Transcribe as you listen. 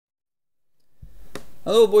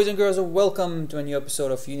Hello boys and girls, and welcome to a new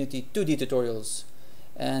episode of Unity 2D tutorials.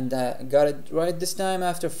 And got it right this time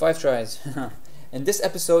after 5 tries. In this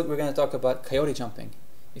episode we're going to talk about coyote jumping.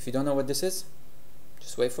 If you don't know what this is,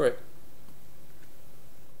 just wait for it.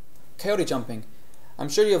 Coyote jumping. I'm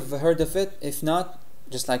sure you've heard of it. If not,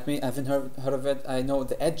 just like me, I haven't heard of it. I know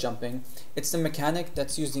the edge jumping. It's the mechanic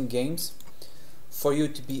that's used in games for you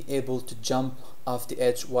to be able to jump off the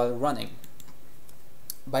edge while running.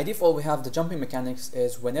 By default, we have the jumping mechanics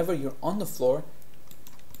is whenever you're on the floor,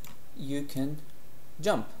 you can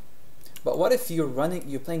jump. But what if you're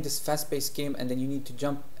playing this fast-paced game and then you need to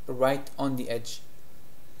jump right on the edge?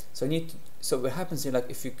 So what happens here,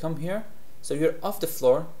 like if you come here, so you're off the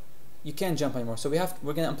floor, you can't jump anymore. So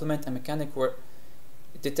we're gonna implement a mechanic where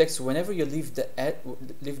it detects whenever you leave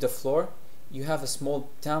the floor, you have a small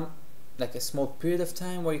time, like a small period of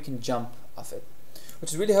time where you can jump off it,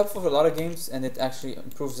 which is really helpful for a lot of games, and it actually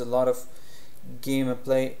improves a lot of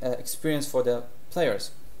gameplay experience for the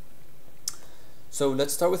players. So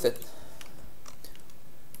let's start with it.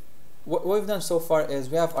 What we've done so far is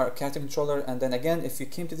we have our character controller, and then again, if you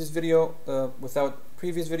came to this video without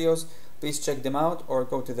previous videos, please check them out or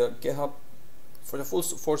go to the Github for the full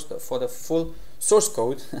source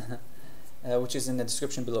code, which is in the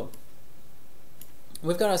description below.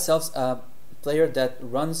 We've got ourselves a player that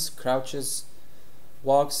runs, crouches,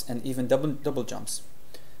 walks, and even double jumps.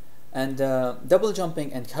 And double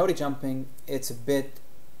jumping and coyote jumping, it's a bit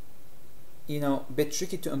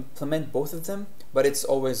tricky to implement both of them, but it's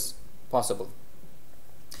always possible.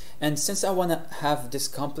 And since I want to have this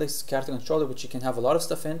complex character controller which you can have a lot of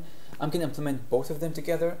stuff in, I'm going to implement both of them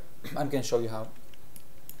together. I'm going to show you how.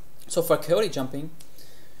 So for coyote jumping,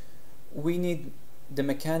 we need the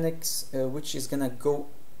mechanics which is going to go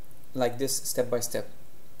like this step by step.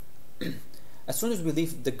 As soon as we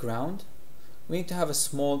leave the ground, we need to have a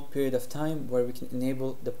small period of time where we can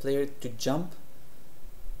enable the player to jump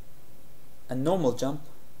a normal jump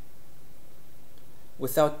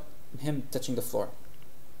without him touching the floor.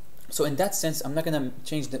 So in that sense, I'm not going to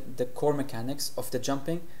change the core mechanics of the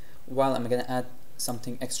jumping, while I'm going to add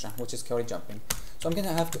something extra, which is coyote jumping. So I'm going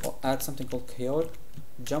to have to add something called Coyote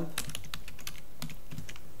Jump,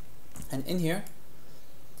 and in here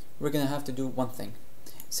we're going to have to do one thing.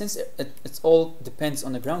 Since it all depends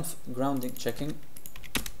on the grounding checking,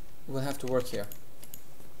 we'll have to work here.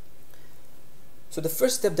 So the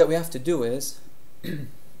first step that we have to do is,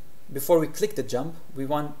 before we click the jump, we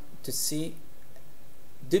want to see,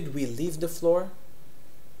 did we leave the floor?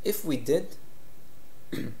 If we did,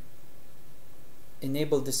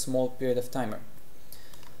 enable this small period of timer.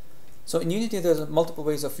 So in Unity there's multiple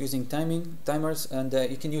ways of using timers, and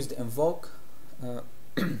you can use the invoke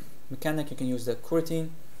mechanic, you can use the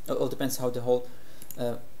coroutine. It all depends how the whole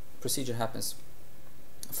procedure happens.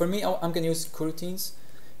 For me, I'm going to use coroutines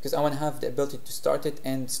because I want to have the ability to start it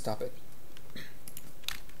and stop it.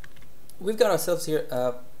 We've got ourselves here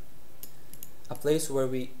a place where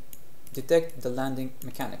we detect the landing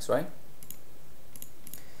mechanics, right?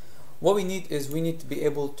 What we need is we need to be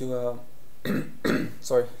able to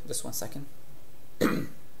sorry, just one second.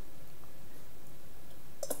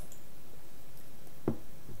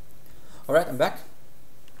 Alright, I'm back.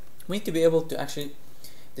 We need to be able to actually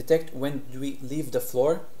detect when we leave the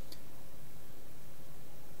floor,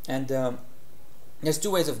 and there's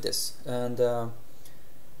two ways of this, and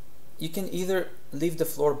you can either leave the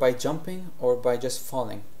floor by jumping or by just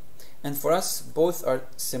falling, and for us both are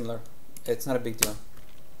similar. It's not a big deal.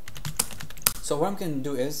 So what I'm going to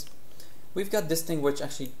do is, we've got this thing which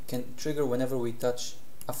actually can trigger whenever we touch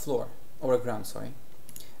a floor or a ground, sorry,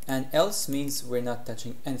 and else means we're not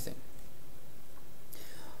touching anything.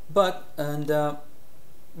 But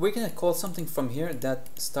we're going to call something from here that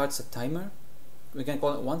starts a timer. We're going to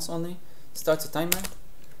call it once only, starts a timer,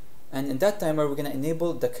 and in that timer we're going to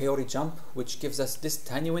enable the coyote jump, which gives us this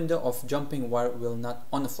tiny window of jumping while we're not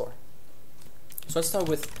on the floor. So let's start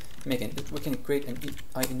with making it. We can create an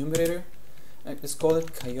enumerator. Let's call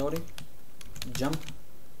it coyote jump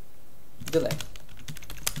delay.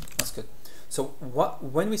 That's good. So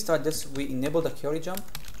when we start this, we enable the coyote jump,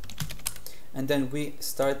 and then we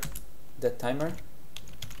start the timer.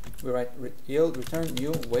 We write yield return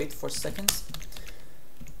new, wait for seconds,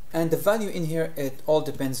 and the value in here, it all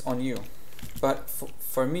depends on you. But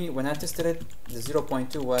for me, when I tested it, the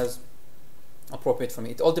 0.2 was appropriate for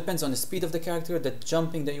me. It all depends on the speed of the character, the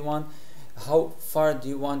jumping that you want, how far do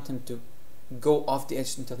you want him to go off the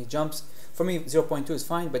edge until he jumps. For me, 0.2 is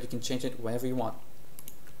fine, but you can change it whenever you want.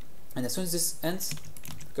 And as soon as this ends,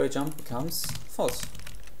 coyote jump becomes false.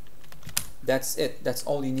 That's it. That's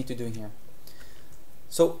all you need to do in here.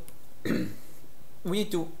 So we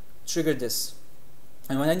need to trigger this.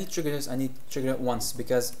 And when I need to trigger this, I need to trigger it once,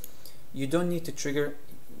 because you don't need to trigger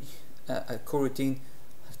a coroutine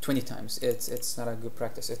 20 times. It's not a good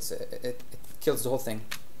practice. It kills the whole thing.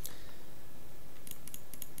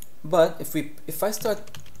 But if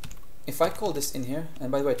I call this in here,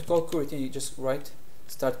 and by the way, to call coroutine, you just write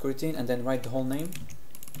start coroutine and then write the whole name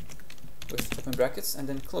with open brackets and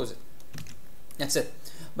then close it. That's it.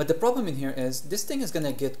 But the problem in here is this thing is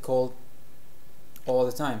gonna get called all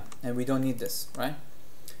the time, and we don't need this, right?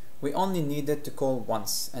 We only need it to call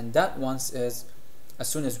once, and that once is as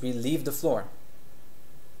soon as we leave the floor.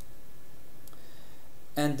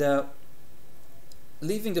 And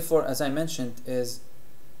leaving the floor, as I mentioned, is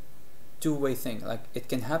two-way thing. Like, it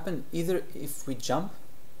can happen either if we jump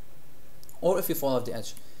or if we fall off the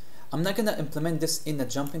edge. I'm not gonna implement this in a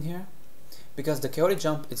jump in here, because the Coyote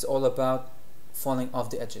Jump is all about falling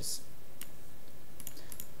off the edges.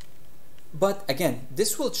 But again,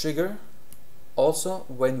 this will trigger also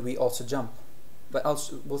when we also jump. But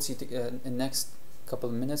we'll see in the next couple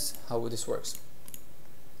of minutes how this works.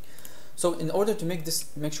 So in order to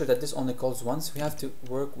make sure that this only calls once, we have to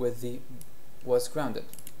work with the was grounded,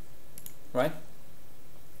 right?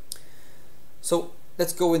 So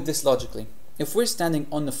let's go with this logically. If we're standing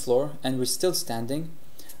on the floor and we're still standing,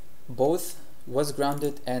 both was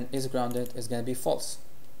grounded and is grounded is going to be false.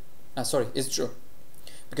 Sorry, is true.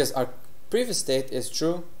 Because our previous state is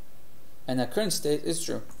true and our current state is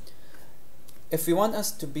true. If we want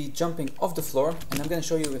us to be jumping off the floor, and I'm going to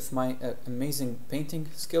show you with my amazing painting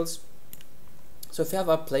skills. So if you have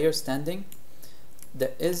our player standing,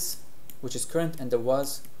 the is, which is current, and the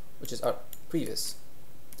was, which is our previous.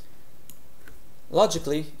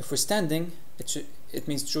 Logically, if we're standing, it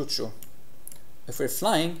means true, true. If we're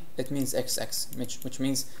flying, it means XX, which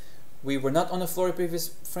means we were not on the floor in the previous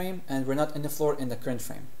frame and we're not in the floor in the current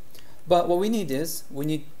frame. But what we need is, we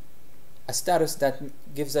need a status that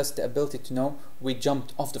gives us the ability to know we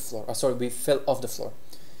jumped off the floor, or sorry, we fell off the floor,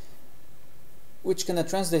 which can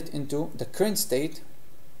translate into the current state,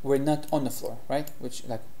 we're not on the floor, right? Which,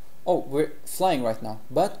 like, oh, we're flying right now,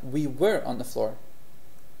 but we were on the floor.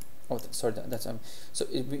 Oh, sorry, that's so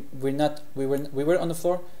we were on the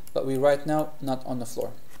floor, but we right now not on the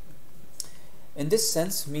floor. In this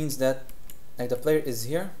sense, means that like the player is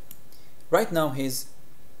here right now, he's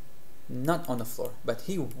not on the floor, but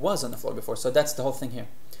he was on the floor before. So that's the whole thing here.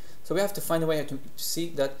 So we have to find a way to see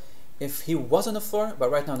that if he was on the floor,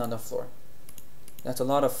 but right now not on the floor. That's a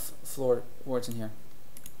lot of floor words in here.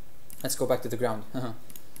 Let's go back to the ground.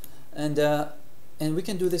 And we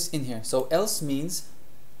can do this in here. So else means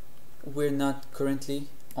we're not currently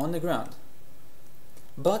on the ground,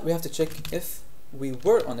 but we have to check if we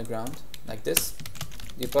were on the ground, like this.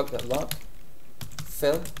 Debug that log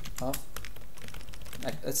fell off.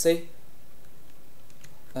 Like, let's say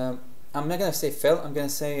I'm not gonna say fell, I'm gonna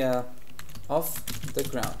say off the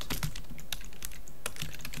ground.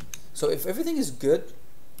 So if everything is good,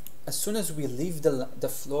 as soon as we leave the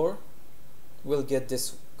floor, we'll get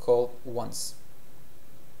this called once.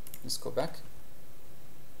 Let's go back.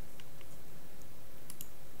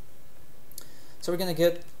 So we're gonna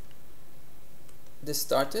get this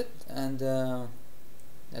started, and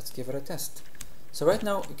let's give it a test. So right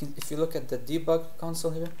now, if you look at the debug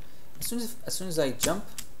console here, as soon as I jump,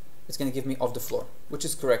 it's gonna give me off the floor, which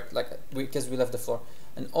is correct, like because we left the floor.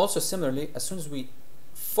 And also similarly, as soon as we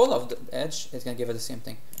fall off the edge, it's gonna give it the same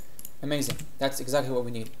thing. Amazing. That's exactly what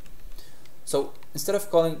we need. So instead of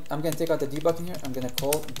calling, I'm gonna take out the debug in here. I'm gonna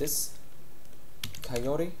call this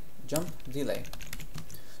Coyote Jump delay.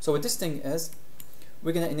 So what this thing is,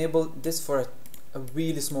 we're gonna enable this for a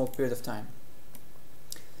really small period of time.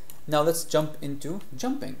 Now let's jump into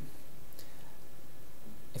jumping.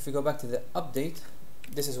 If we go back to the update,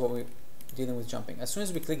 this is what we're dealing with jumping. As soon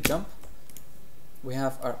as we click jump, we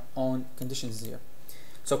have our own conditions here.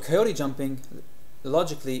 So Coyote jumping,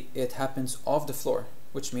 logically it happens off the floor,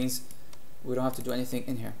 which means we don't have to do anything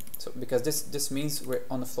in here. So because this means we're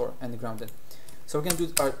on the floor and grounded. So we're gonna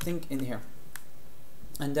do our thing in here,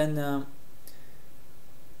 and then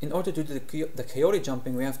in order to do the Coyote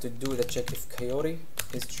jumping, we have to do the check if Coyote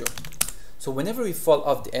is true. So whenever we fall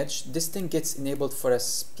off the edge, this thing gets enabled for a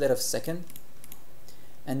split of a second,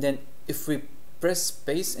 and then if we press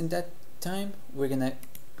space in that time, we're gonna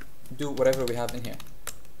do whatever we have in here.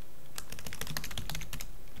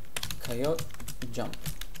 Coyote Jump.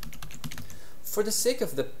 For the sake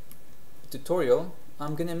of the tutorial,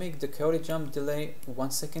 I'm gonna make the Coyote Jump delay 1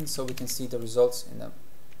 second so we can see the results in the,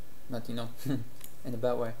 not, you know, in a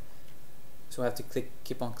bad way. So I have to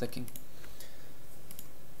keep on clicking.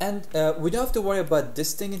 And we don't have to worry about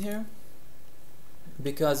this thing in here,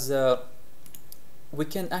 because we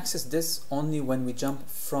can access this only when we jump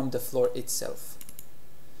from the floor itself.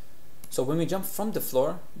 So when we jump from the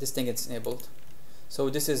floor, this thing gets enabled. So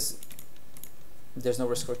this is, there's no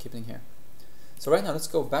risk for keeping here. So right now, let's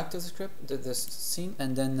go back to the script, the scene,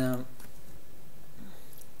 and then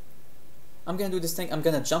I'm gonna do this thing. I'm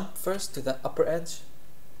gonna jump first to the upper edge,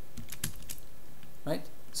 right?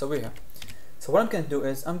 So we're here. So what I'm gonna do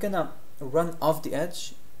is I'm gonna run off the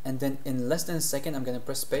edge, and then in less than a second, I'm gonna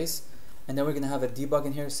press space, and then we're gonna have a debug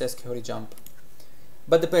in here that says Coyote Jump.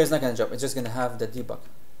 But the player is not gonna jump, it's just gonna have the debug.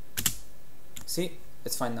 See,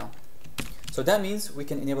 it's fine now. So that means we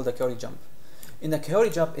can enable the Coyote Jump. In the Coyote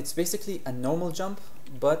Jump, it's basically a normal jump,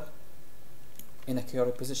 but in a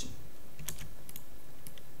chaotic position.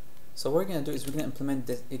 So what we're gonna do is we're gonna implement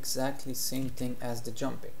the exactly same thing as the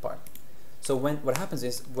jumping part. So what happens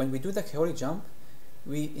is when we do the Coyote Jump,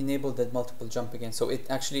 we enable the multiple jump again. So it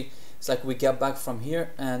actually, it's like we get back from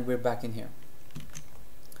here and we're back in here.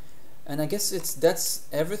 And I guess that's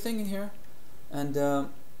everything in here. And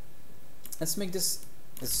let's make this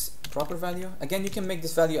proper value. Again, you can make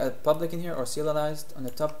this value public in here or serialized on the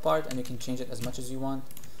top part, and you can change it as much as you want.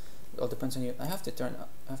 It all depends on you. I have to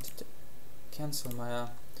cancel my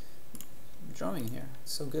drawing in here.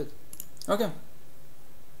 It's so good. Okay.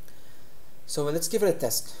 So let's give it a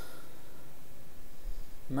test.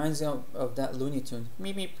 Reminds me of that Looney Tune.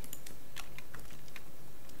 Meep meep.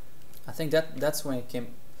 I think that's where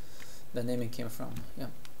the naming came from. Yeah.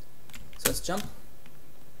 So let's jump.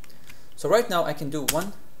 So right now I can do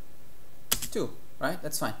 1, 2, right?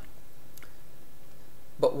 That's fine.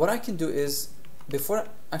 But what I can do is, before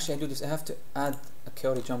actually I do this, I have to add a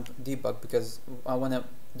Coyote Jump debug because I want to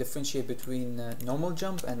differentiate between normal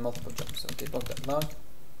jump and multiple jumps. So debug that log.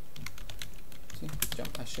 See,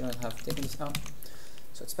 jump. I shouldn't have taken this out.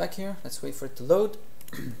 So it's back here. Let's wait for it to load.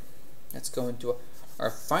 Let's go into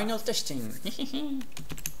our final testing.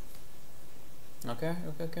 Okay.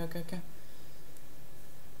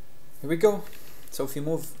 Here we go. So if you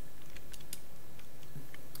move,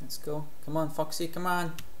 let's go. Come on, Foxy, come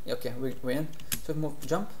on. Yeah, okay, we're in. So if we move,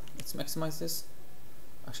 jump. Let's maximize this.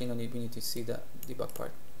 Actually, no need. We need to see the debug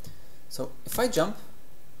part. So if I jump,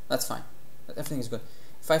 that's fine. Everything is good.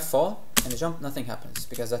 If I fall and jump, nothing happens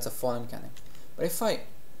because that's a falling mechanic. But if I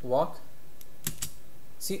walk,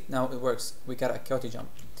 see, now it works. We got a Coyote Jump.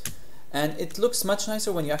 And it looks much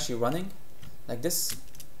nicer when you're actually running. Like this.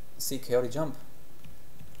 See, Coyote Jump.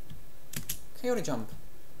 Coyote Jump.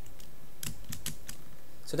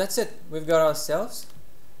 So that's it. We've got ourselves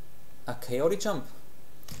a Coyote Jump.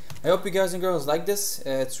 I hope you guys and girls like this.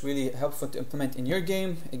 It's really helpful to implement in your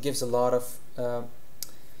game. It gives a lot of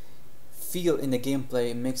feel in the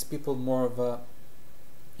gameplay. It makes people more of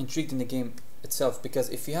intrigued in the game itself, because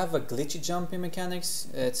if you have a glitchy jumping mechanics,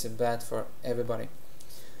 it's bad for everybody.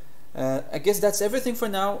 I guess that's everything for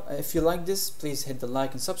now. If you like this, please hit the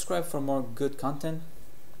like and subscribe for more good content.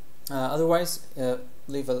 Otherwise,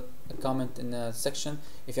 leave a comment in the section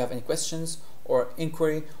if you have any questions or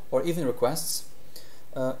inquiry or even requests.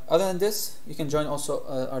 Other than this, you can join also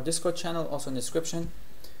our Discord channel, also in the description.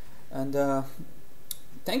 And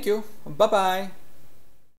thank you. Bye bye.